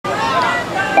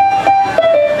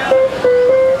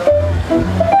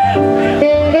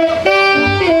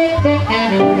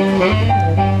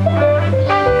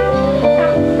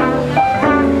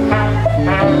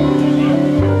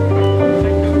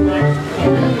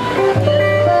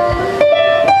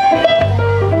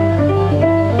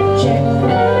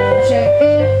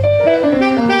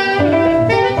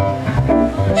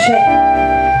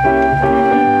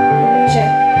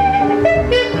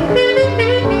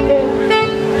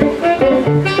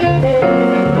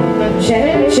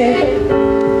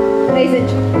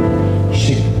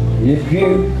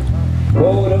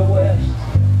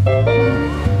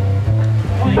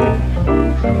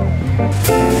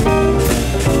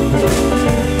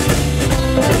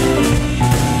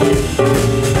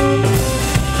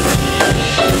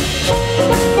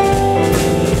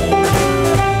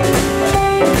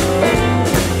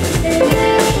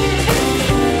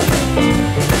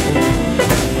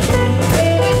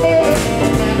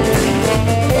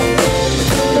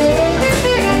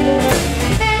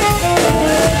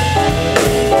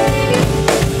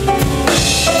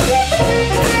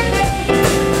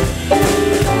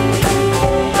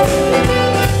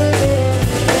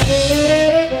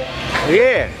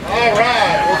All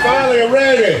right, we're finally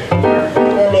ready for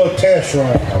a little test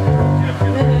run.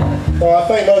 So I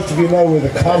think most of you know we're the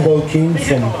Combo Kings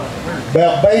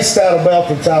based out of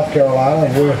Belton, South Carolina.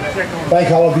 And we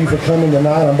thank all of you for coming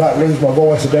tonight. I'm about to lose my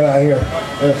voice. I've been out here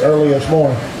early this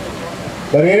morning.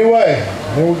 But anyway,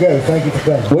 here we go. Thank you for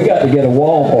coming. We got to get a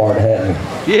Walmart, hadn't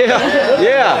we? Yeah,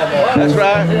 that's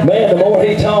right. Man, the more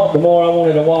he talked, the more I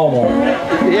wanted a Walmart.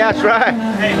 Yeah, that's right.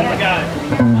 Hey, I got it.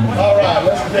 All right,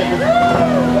 let's do the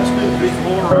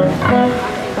Before,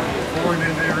 before and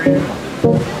then there is.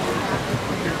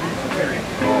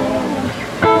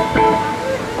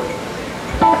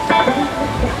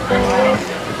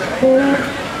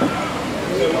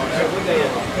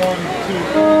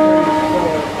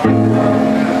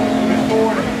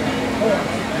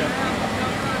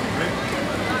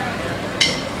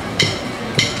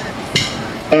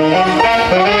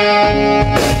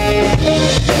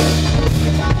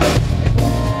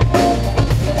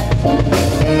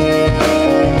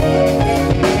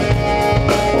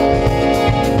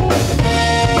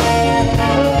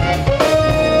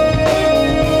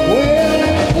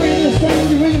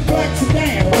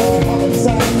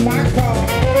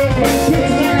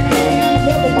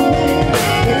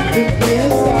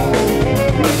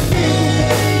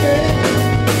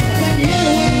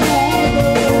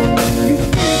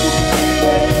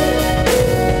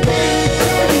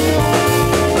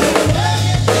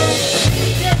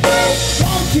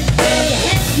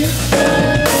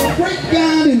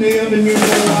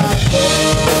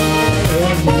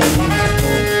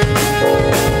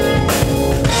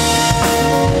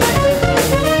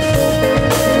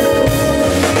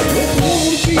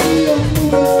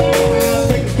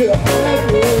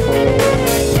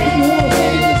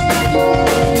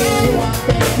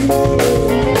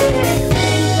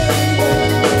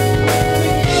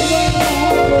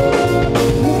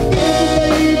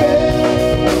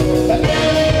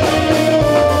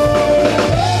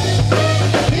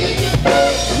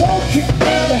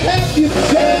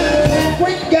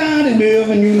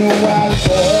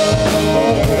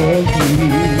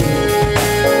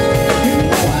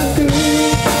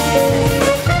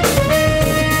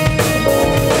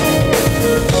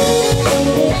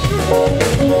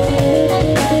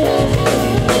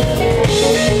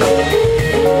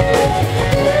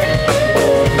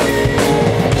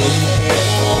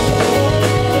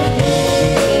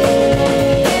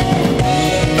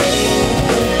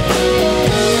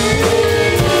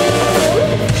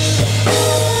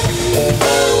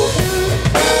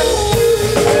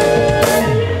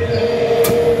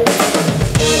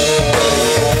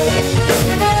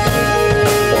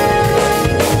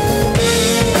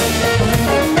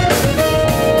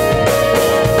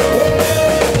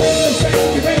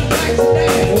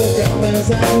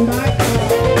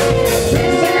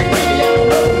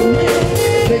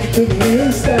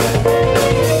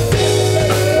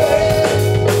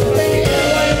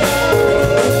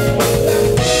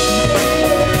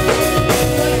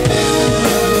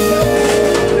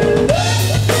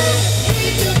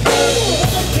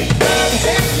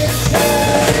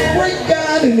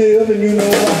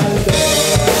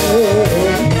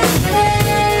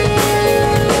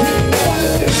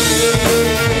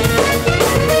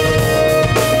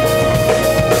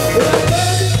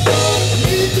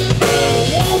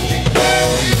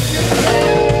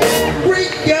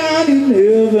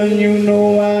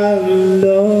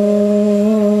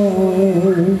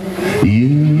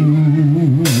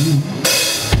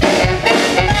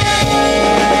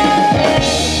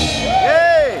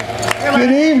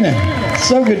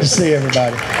 So good to see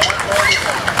everybody.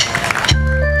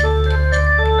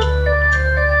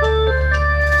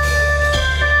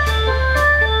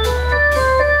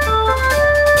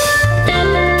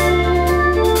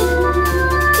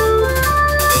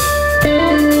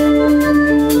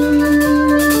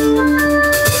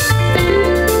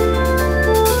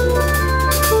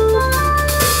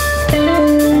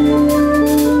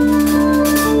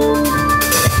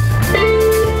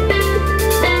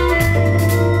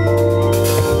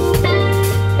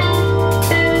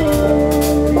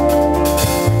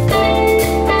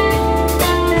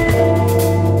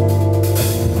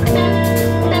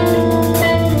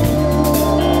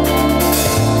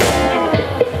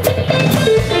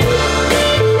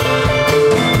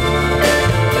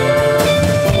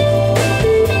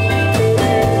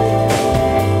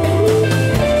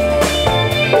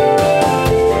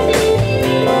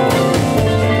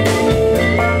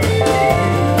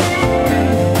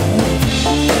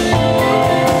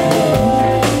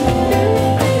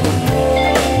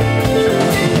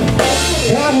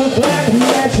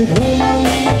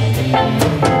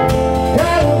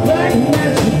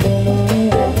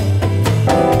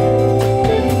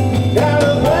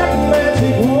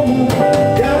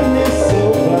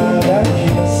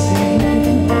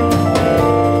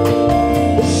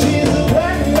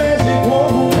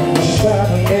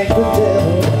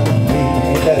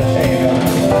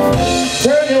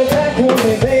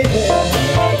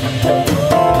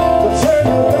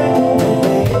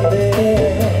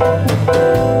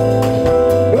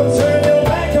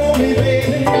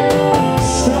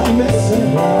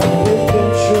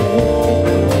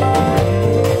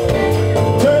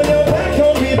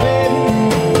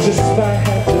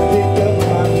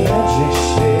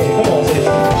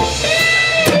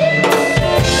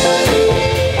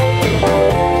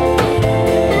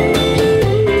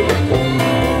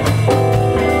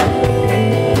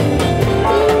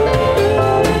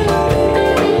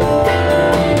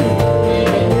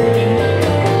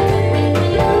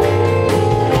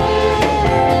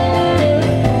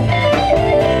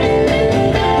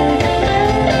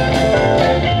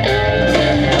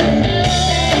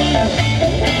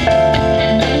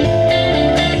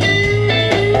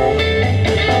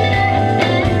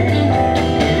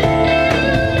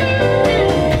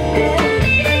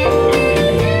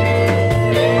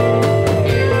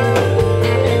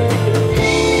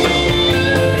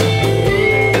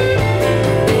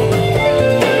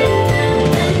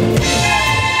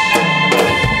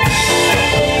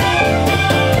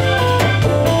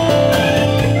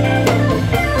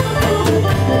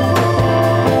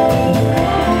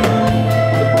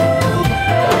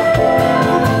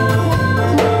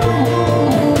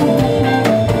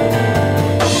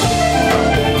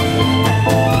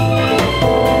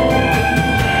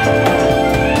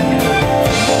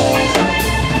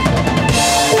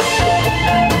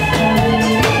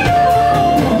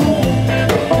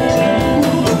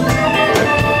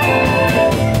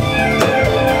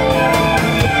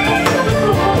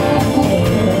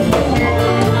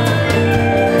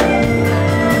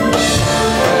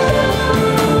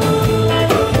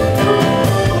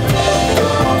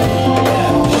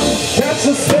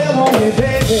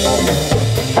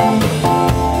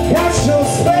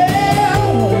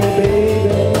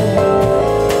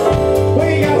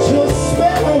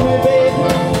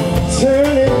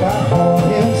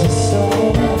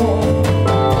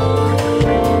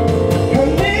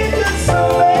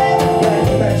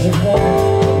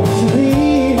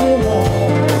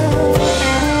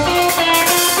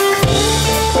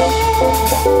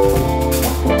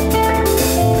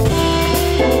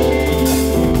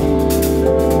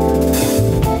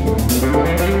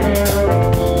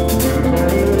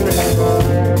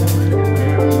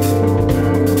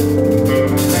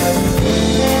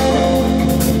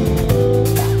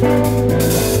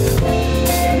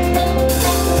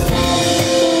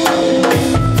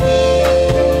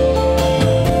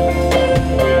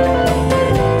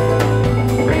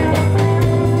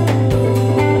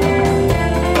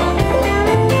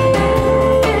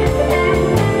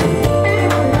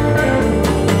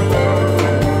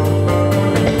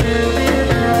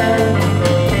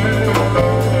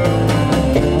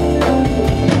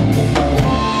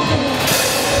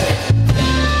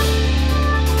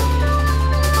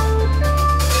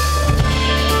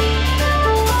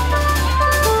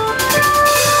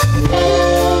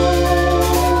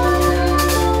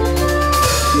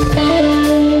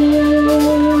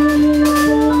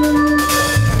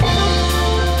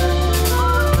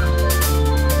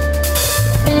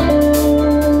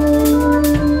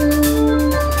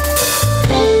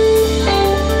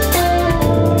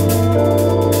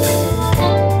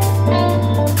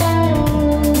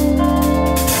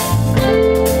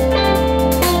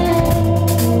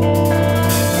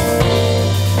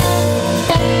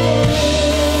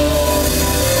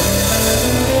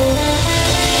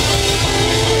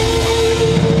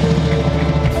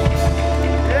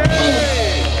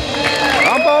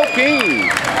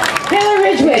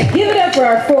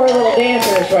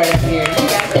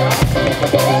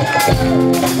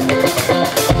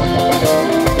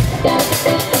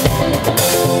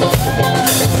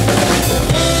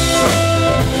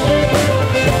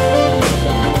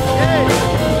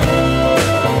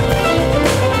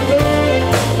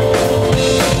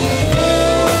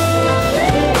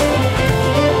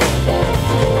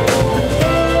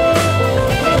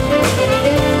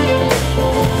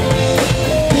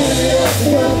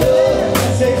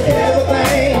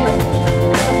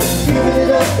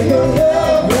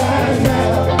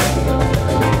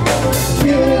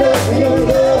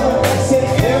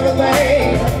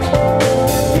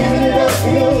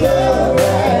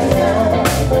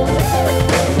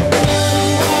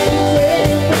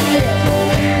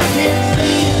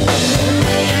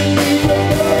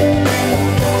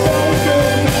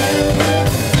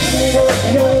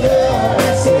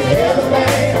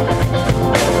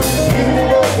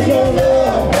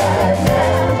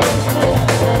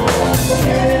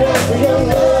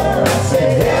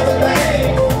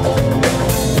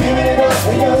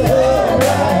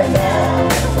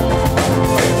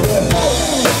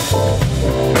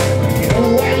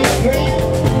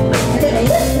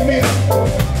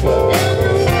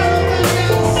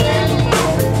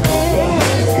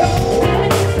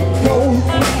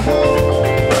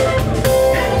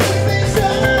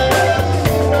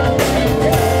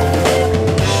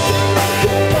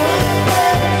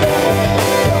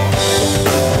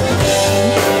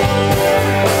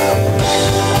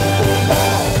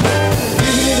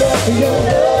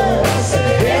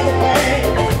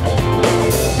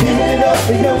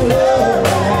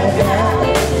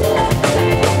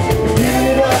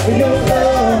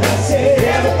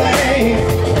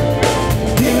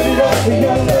 up for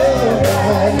your love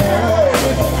right now.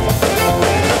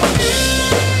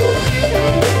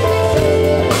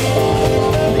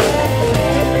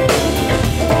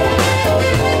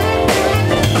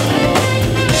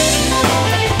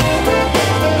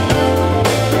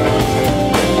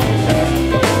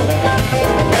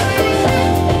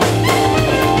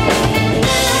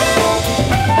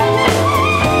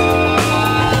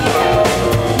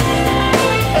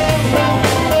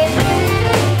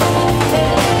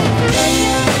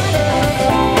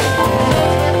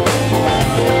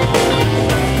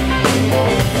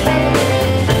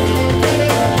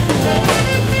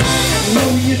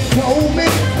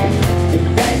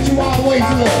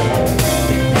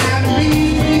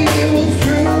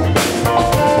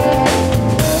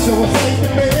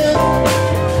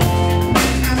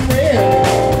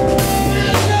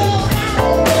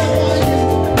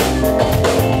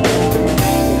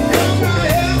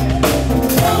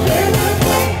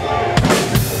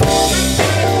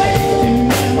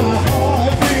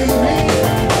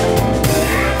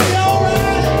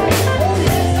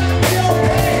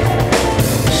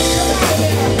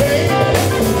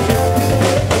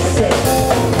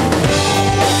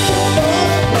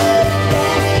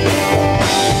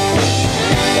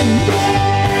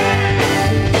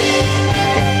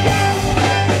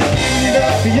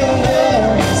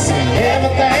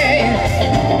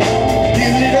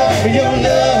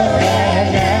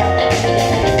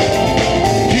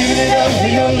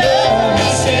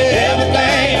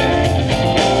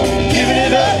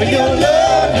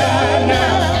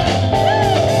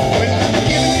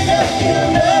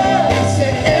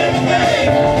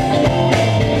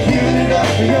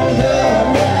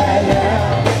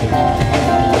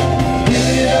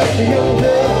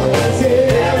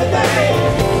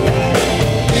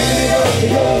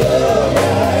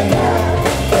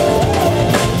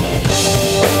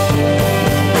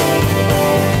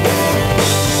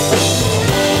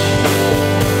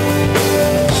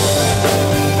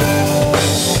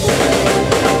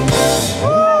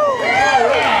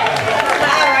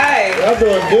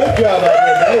 Doing a good job out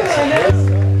there,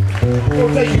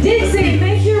 Dixie. Dixie,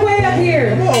 make your way up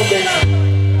here. Come on, Dixie.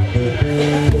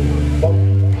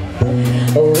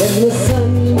 When the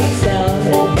sun goes down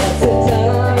and that's the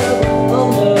dark on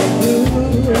the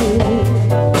roof,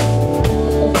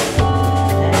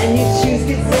 and your shoes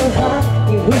get so hot,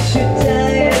 you wish your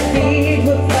tired feet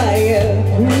would fire.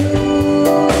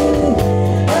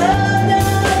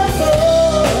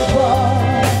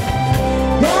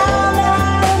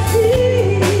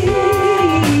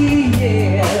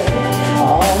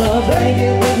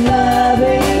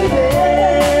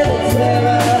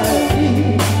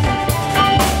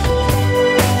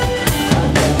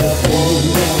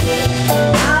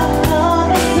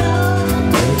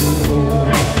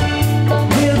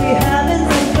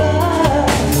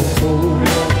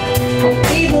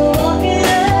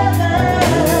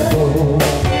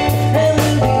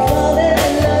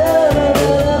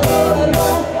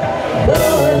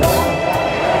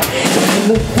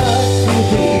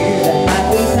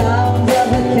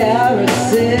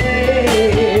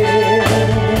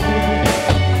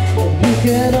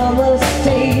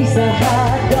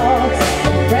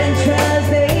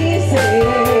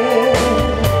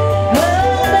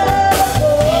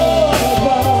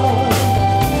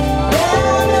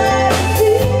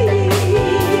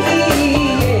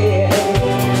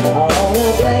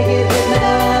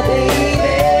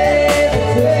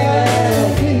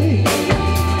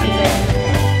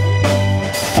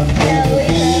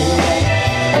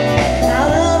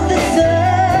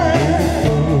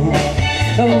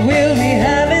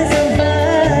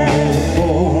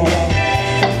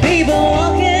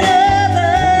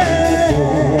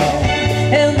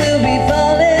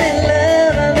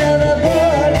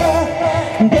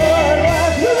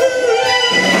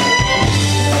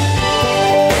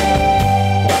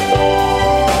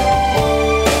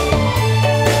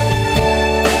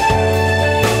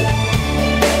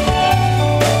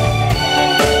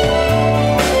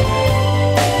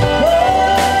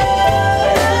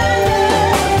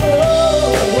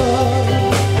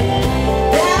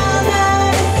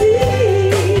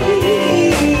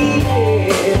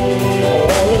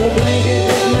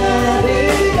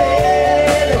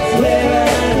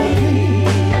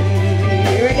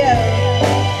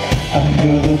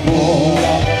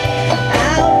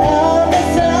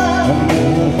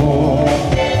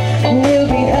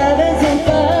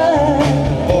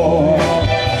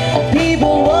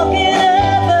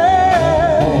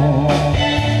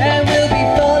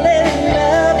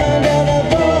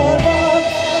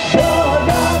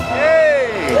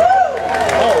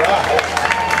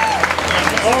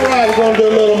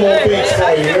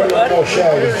 buddy? More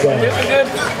shouting. Doing good?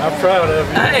 I'm proud of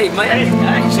you. Hey, man,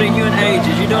 I ain't seen you in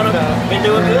ages. You been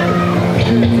doing good?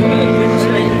 Good to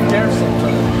see you.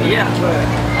 Yeah.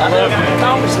 I know.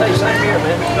 Call me, stay same here,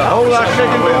 man. A whole lot of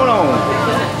shaking going on.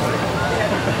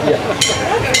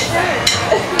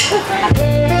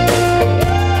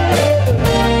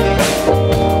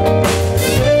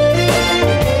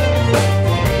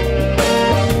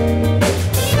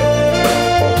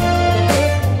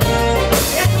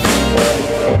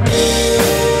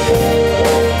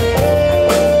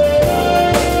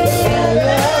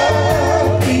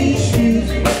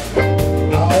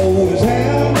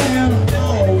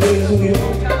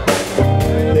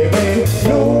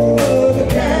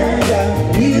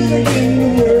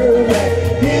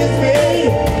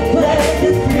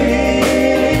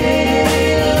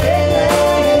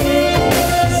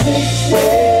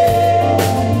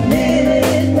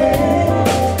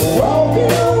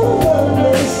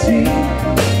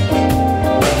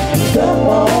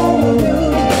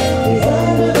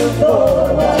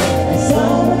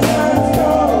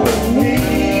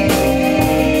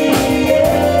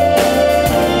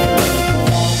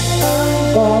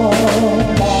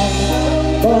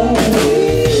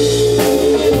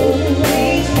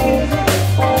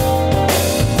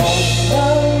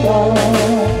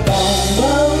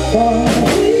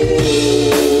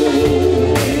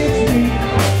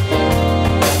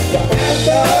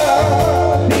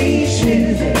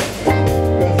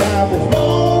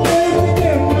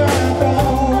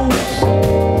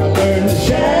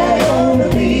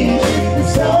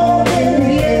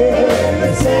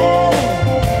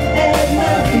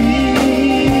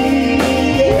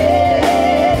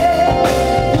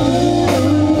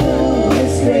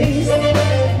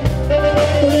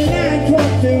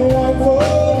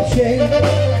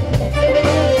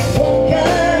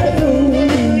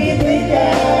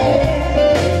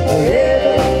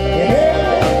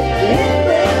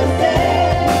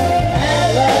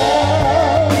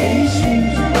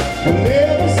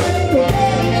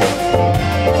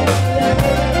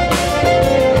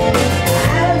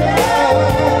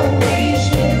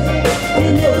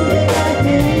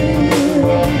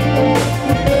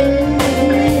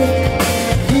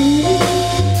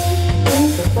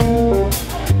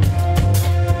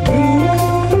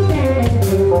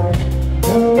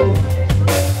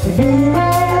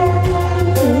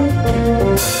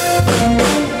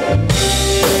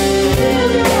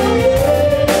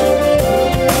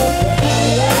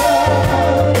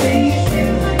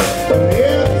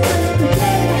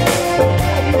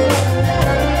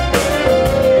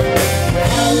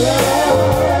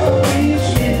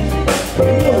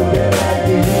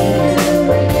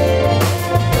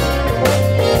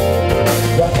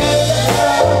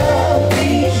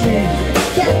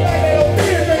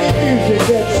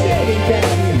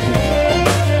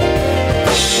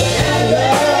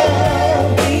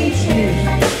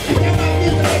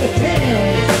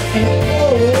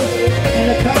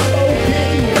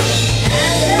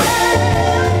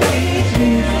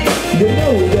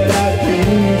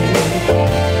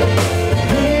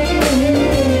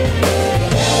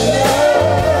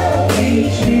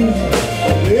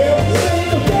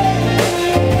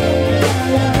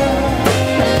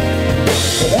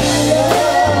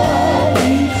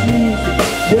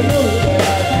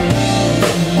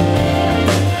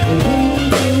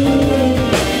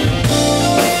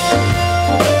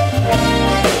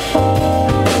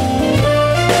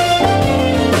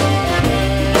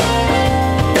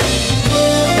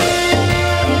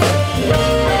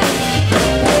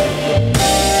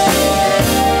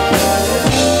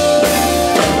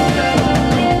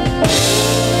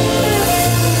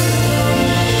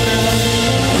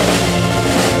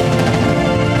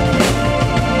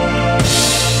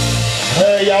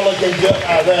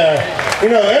 Out there. You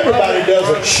know, everybody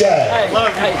doesn't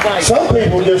shout. Some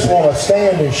people just want to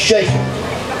stand and shake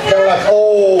it. Kind of like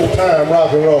old time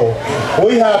rock and roll.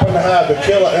 We happen to have the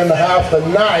killer in the house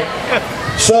tonight.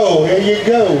 So, here you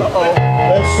go.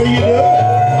 Let's see you do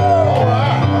it.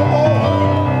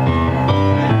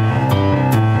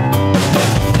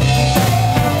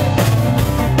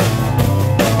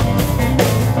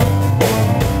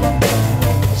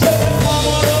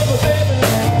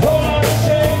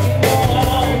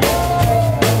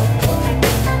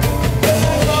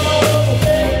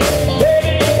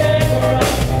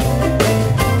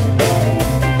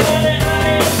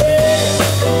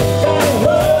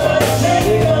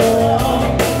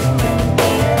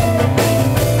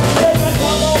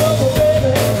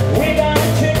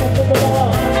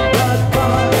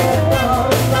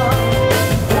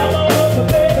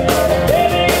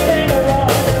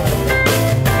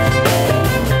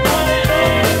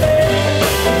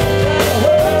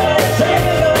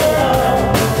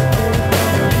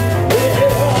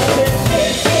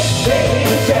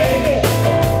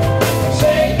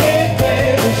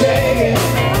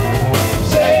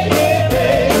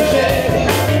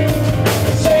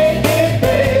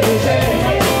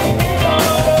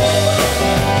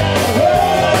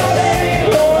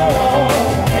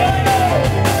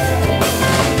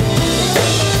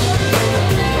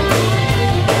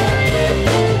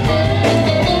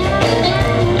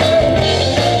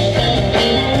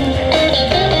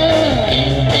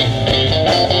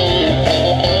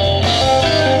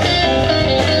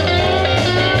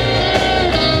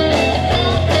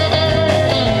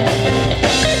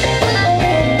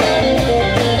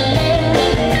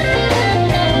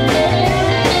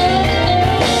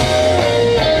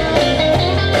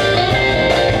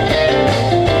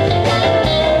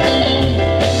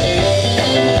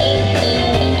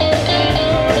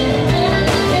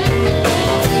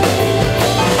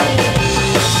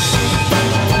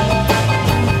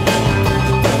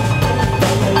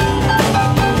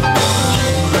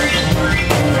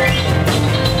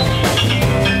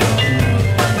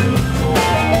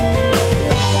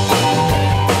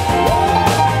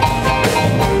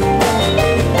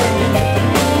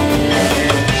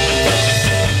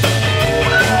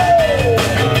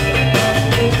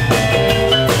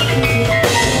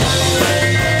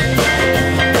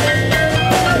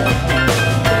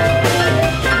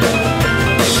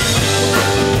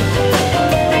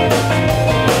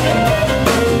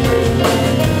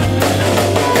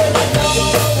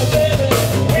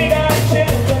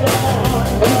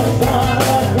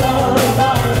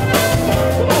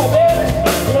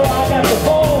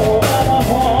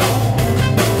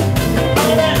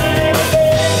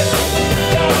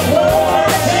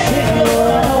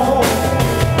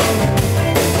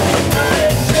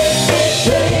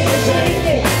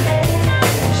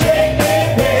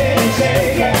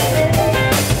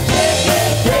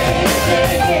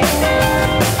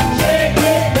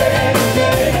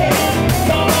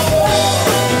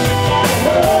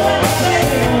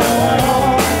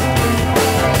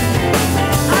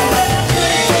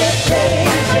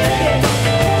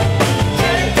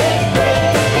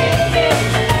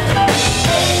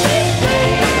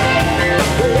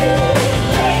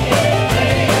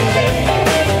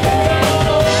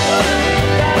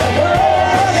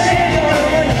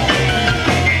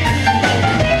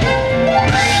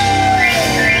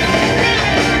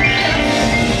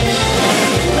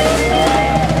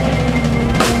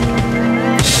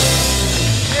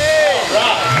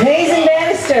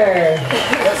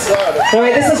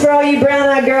 for all you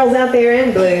brown-eyed girls out there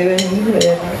in blue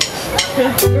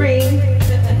and green.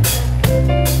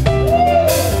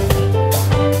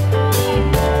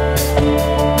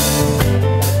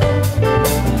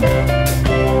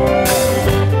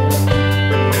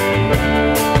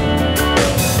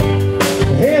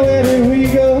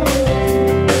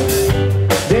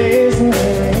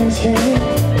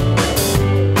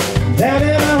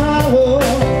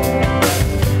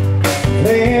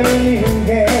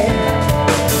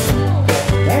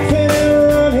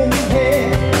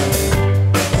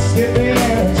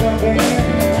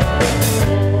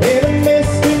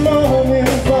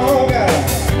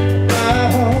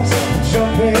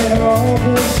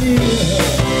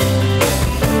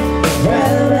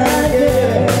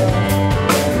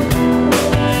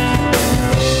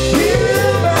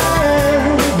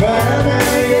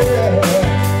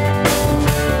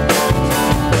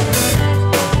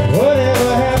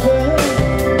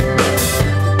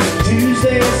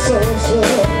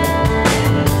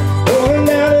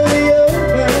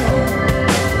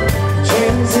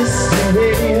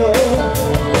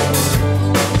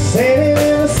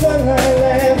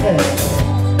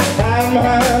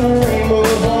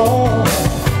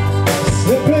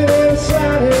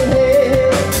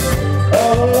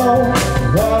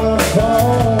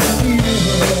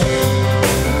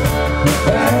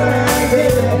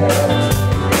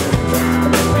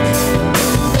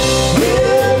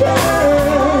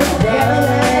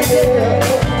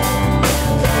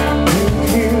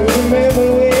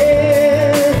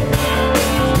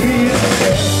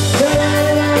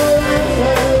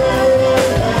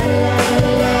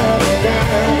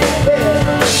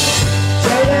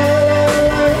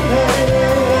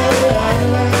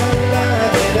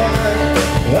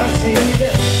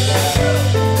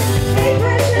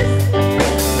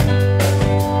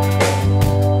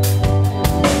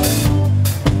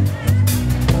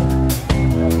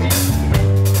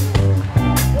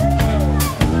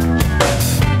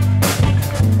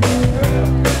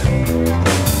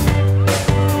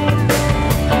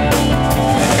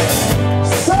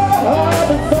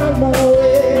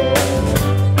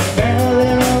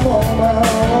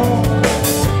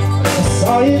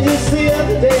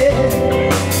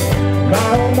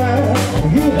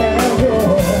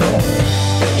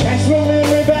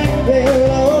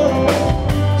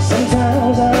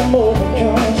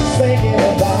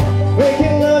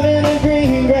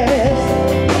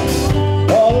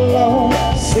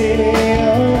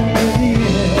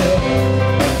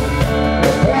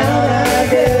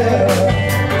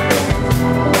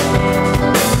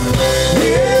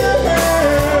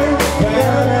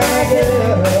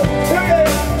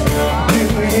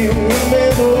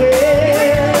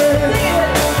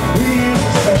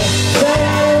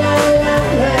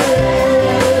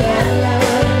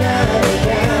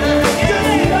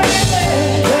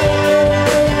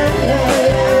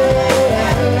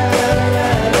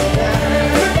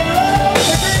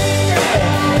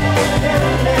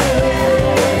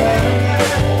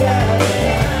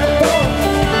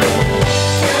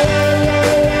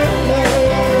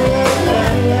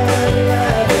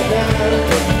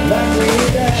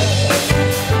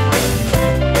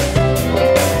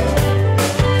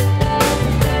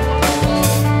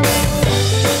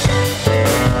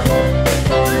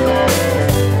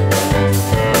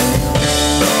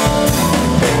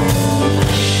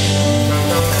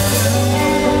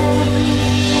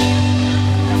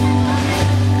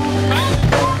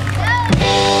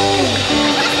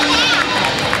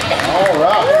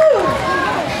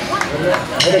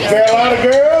 The Carolina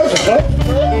girls.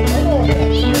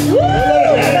 Woo!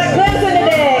 Got Clemson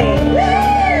today.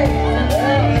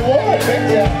 They won. Big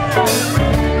job. Girl,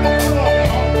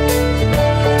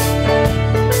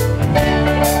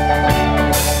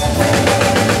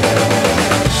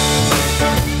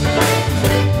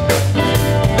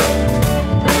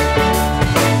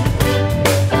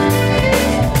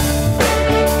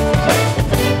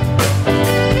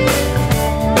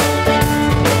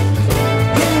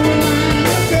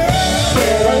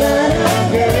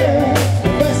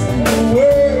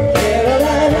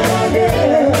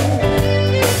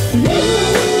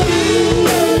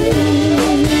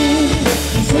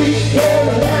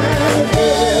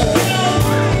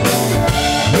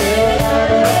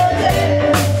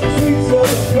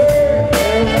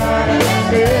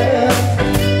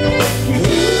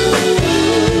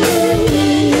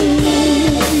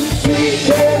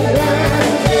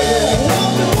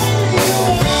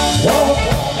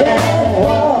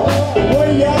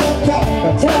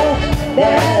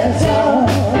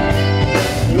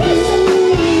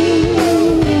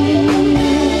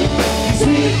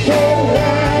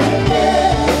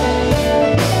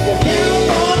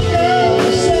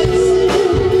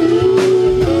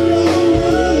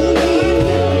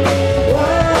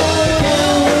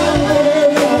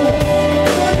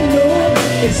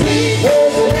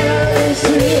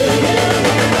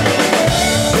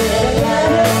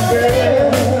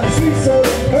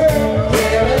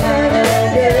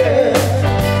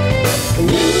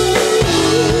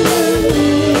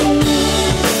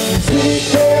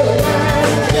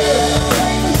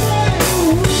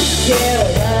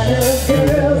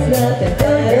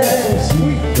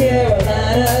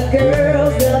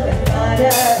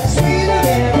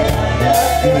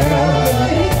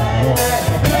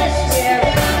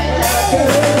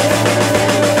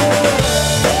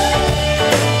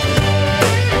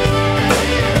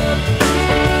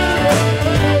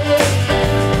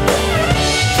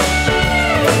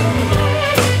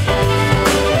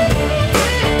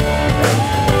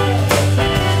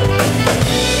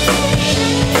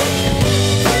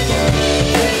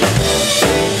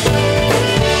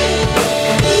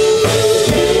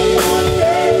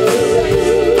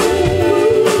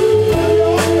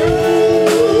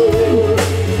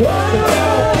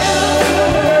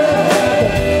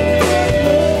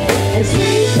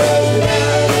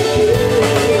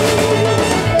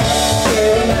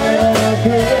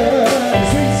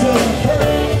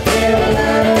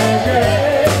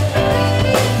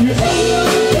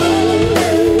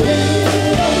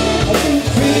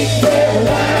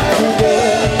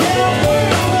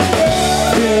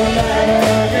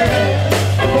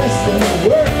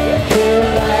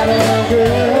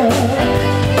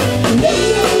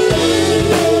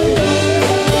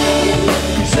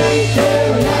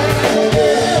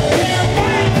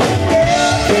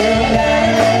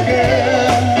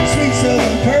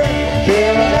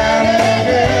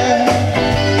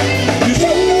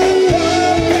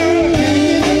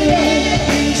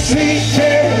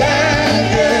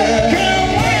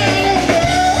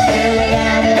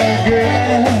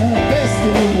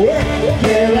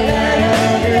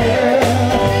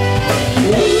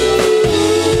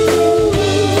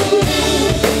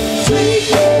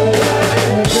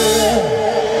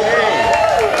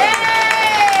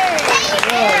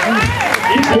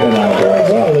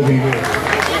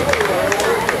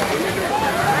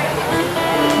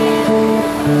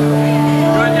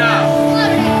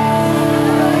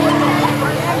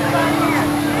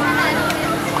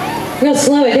 We'll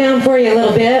slow it down for you a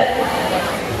little bit.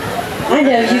 I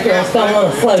know you girls don't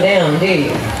want to slow down, do you?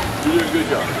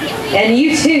 And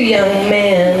you too, young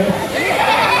man.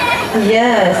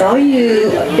 Yes, all you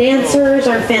dancers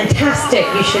are fantastic.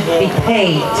 You should be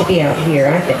paid to be out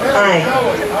here.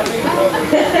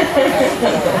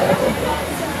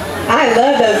 I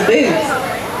love those boots.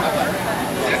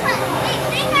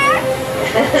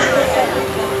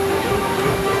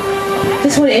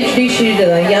 Just want to introduce you to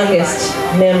the youngest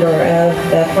member of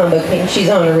the Combo King. She's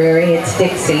honorary. It's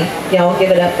Dixie. Y'all give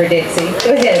it up for Dixie.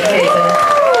 Go ahead,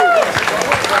 Jason.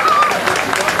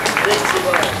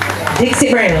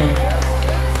 Dixie Brown.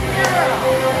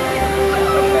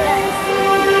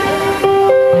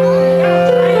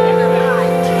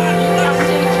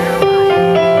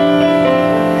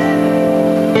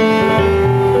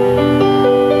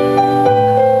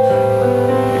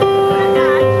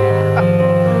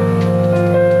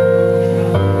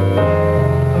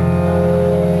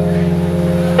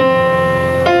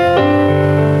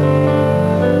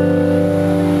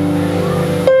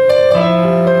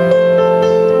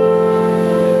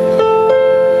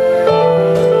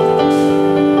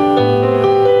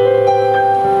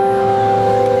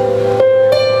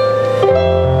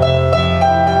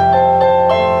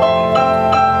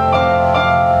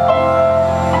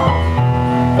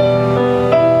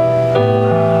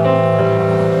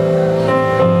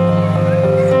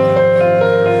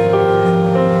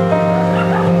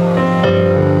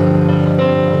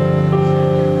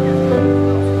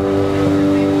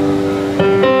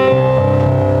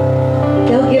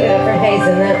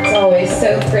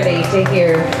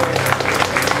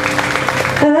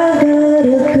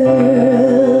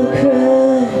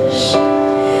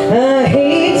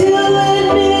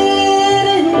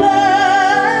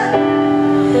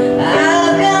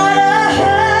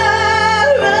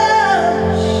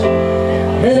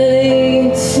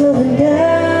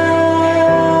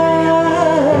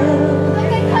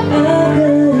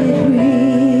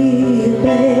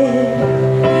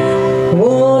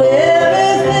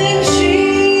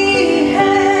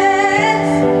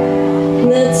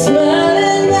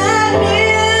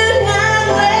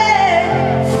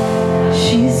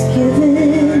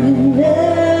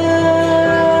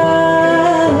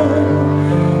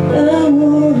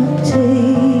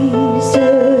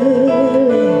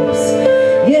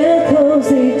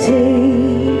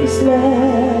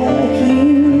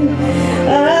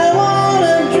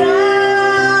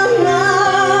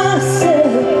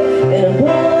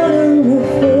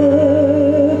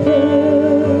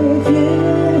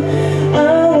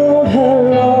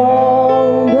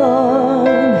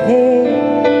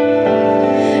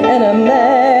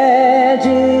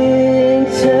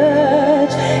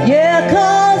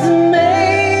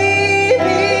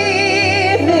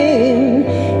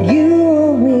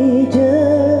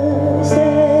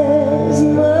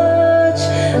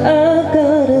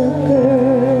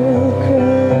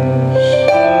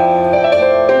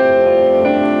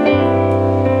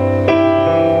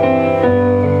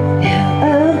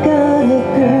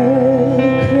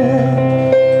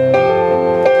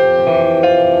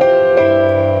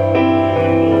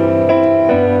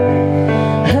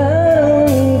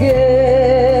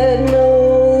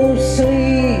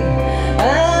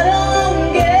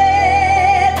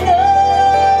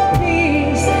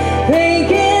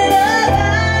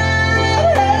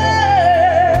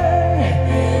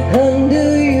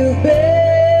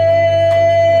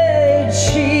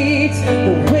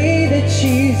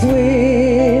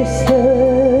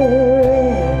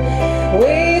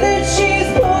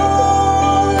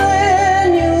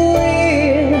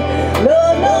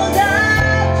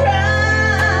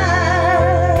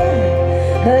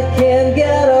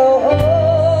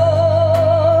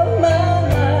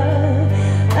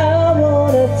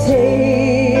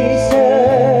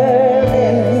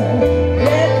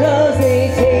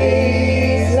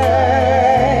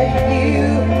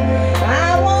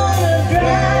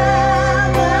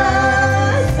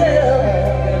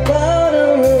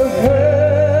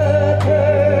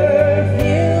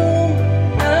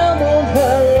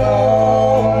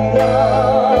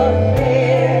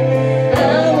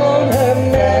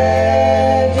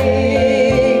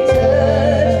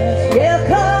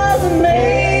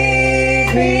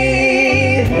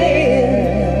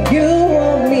 you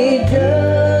want me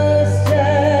just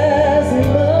as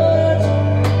much.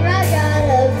 I got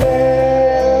a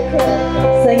girl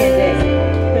crush. Sing it, Daisy.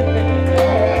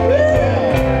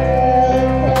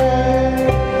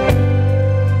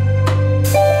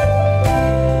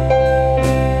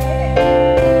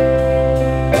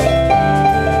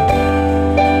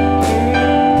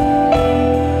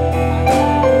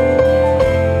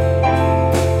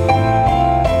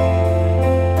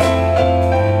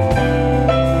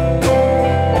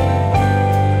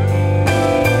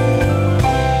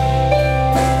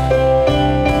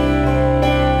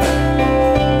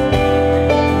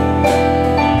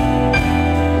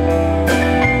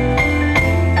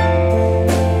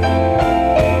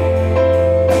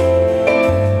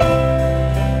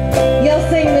 Y'all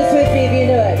sing this with me if you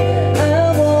know it. I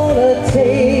wanna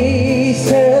taste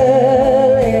her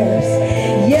lips,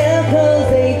 yeah, 'cause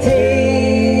they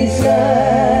taste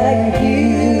like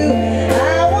you.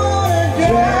 I wanna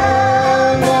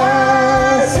drown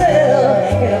myself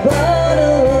in a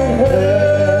bottle of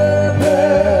her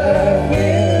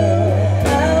perfume. I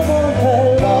want her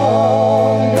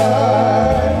long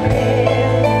blonde hair.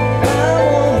 I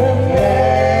want her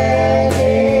magic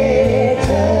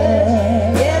touch.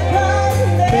 Yeah, 'cause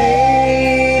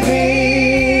baby,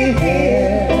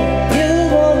 you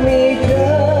want me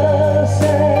just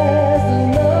as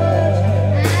much.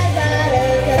 I got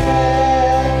a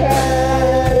girl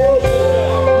crush.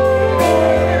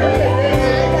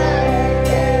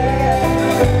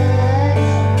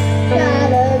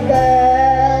 Got a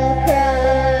girl crush.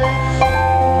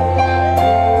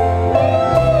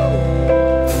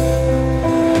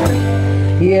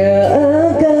 Yeah,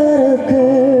 I've got a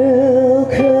girl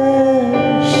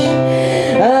crush.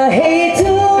 I hate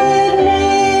to admit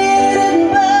it,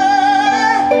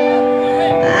 but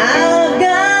I've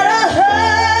got a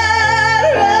heart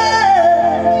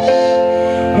rush,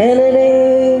 and it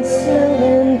ain't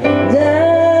slowing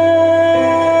down.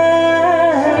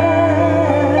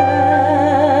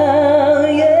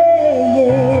 Yeah,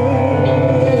 yeah.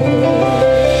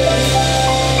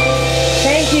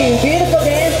 Thank you. Beautiful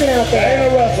dancing out there. Dana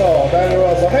Russell, Dana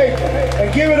Russell. Hey, and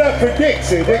give it up for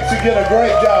Dixie. Dixie did a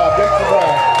great job, Dixie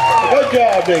Brown. Good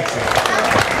job, Dixie.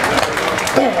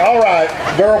 All right,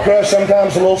 girl crush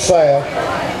sometimes a little sad,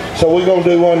 so we're gonna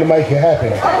do one to make you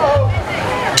happy.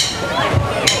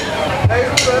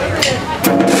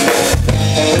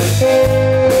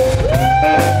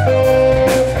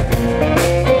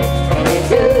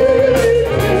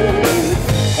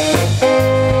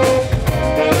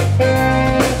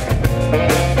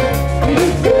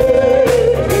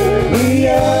 We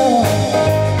are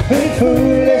be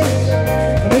foolish,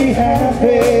 be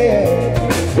happy.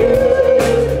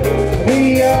 We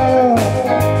are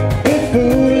be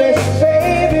foolish,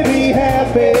 baby, be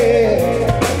happy.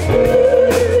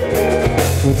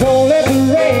 Don't let the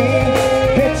rain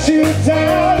get you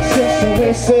down, it's just a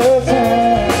waste of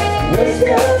time.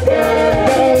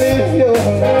 Gotta live your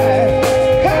life,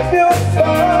 have your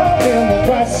fun in the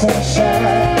bright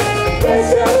sunshine.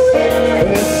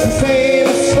 It's the same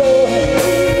story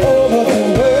over the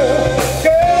world.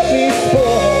 Girl meets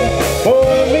boy,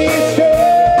 boy meets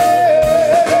girl.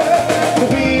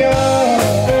 Be young,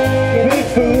 be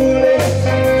foolish,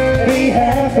 be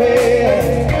happy.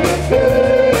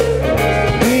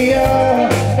 Be young,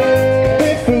 be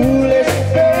foolish,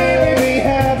 baby, be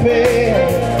happy.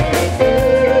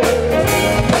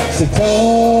 So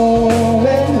don't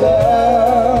let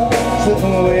love slip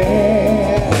away.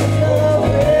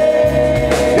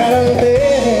 Gotta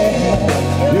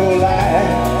live your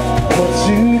life for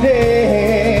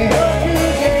today.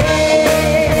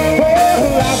 Well,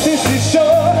 life is too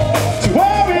short to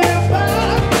worry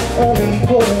about all the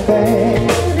important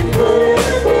things.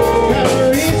 Gotta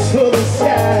reach for the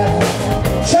sky,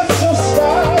 touch your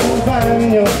star and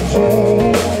find your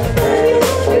dream.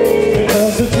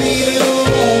 Because the dreaming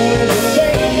alone is a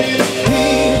shame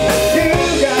indeed. You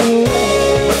gotta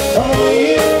love all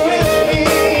you with me.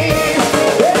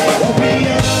 Be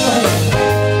young,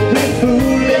 be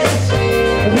foolish,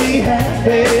 be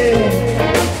happy.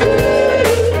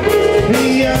 Be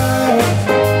young,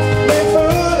 be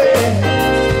foolish,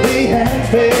 be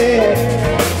happy.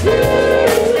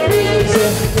 So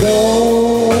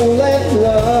don't let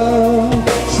love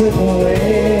slip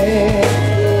away.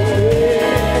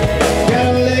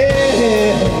 Gotta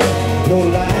live your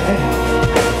life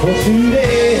for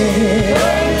today.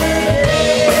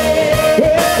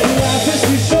 Well, life is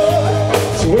too short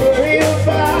to worry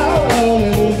about all the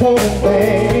important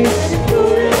things.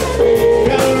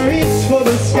 Gotta reach for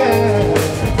the sky,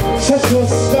 touch your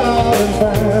star and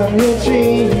find your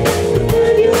dream.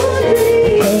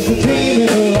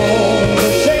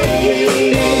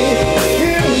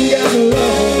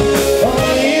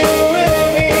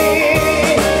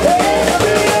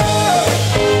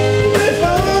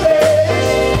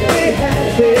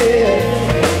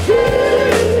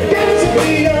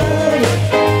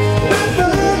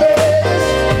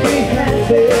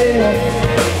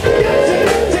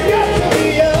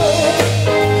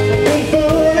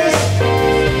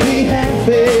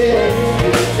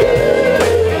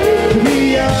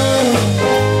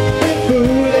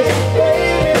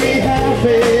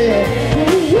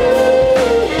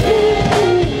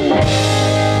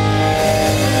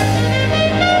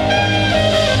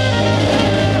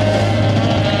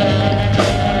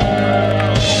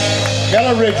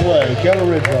 Keller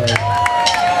Ridgeway.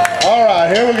 All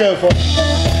right, here we go,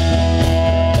 folks.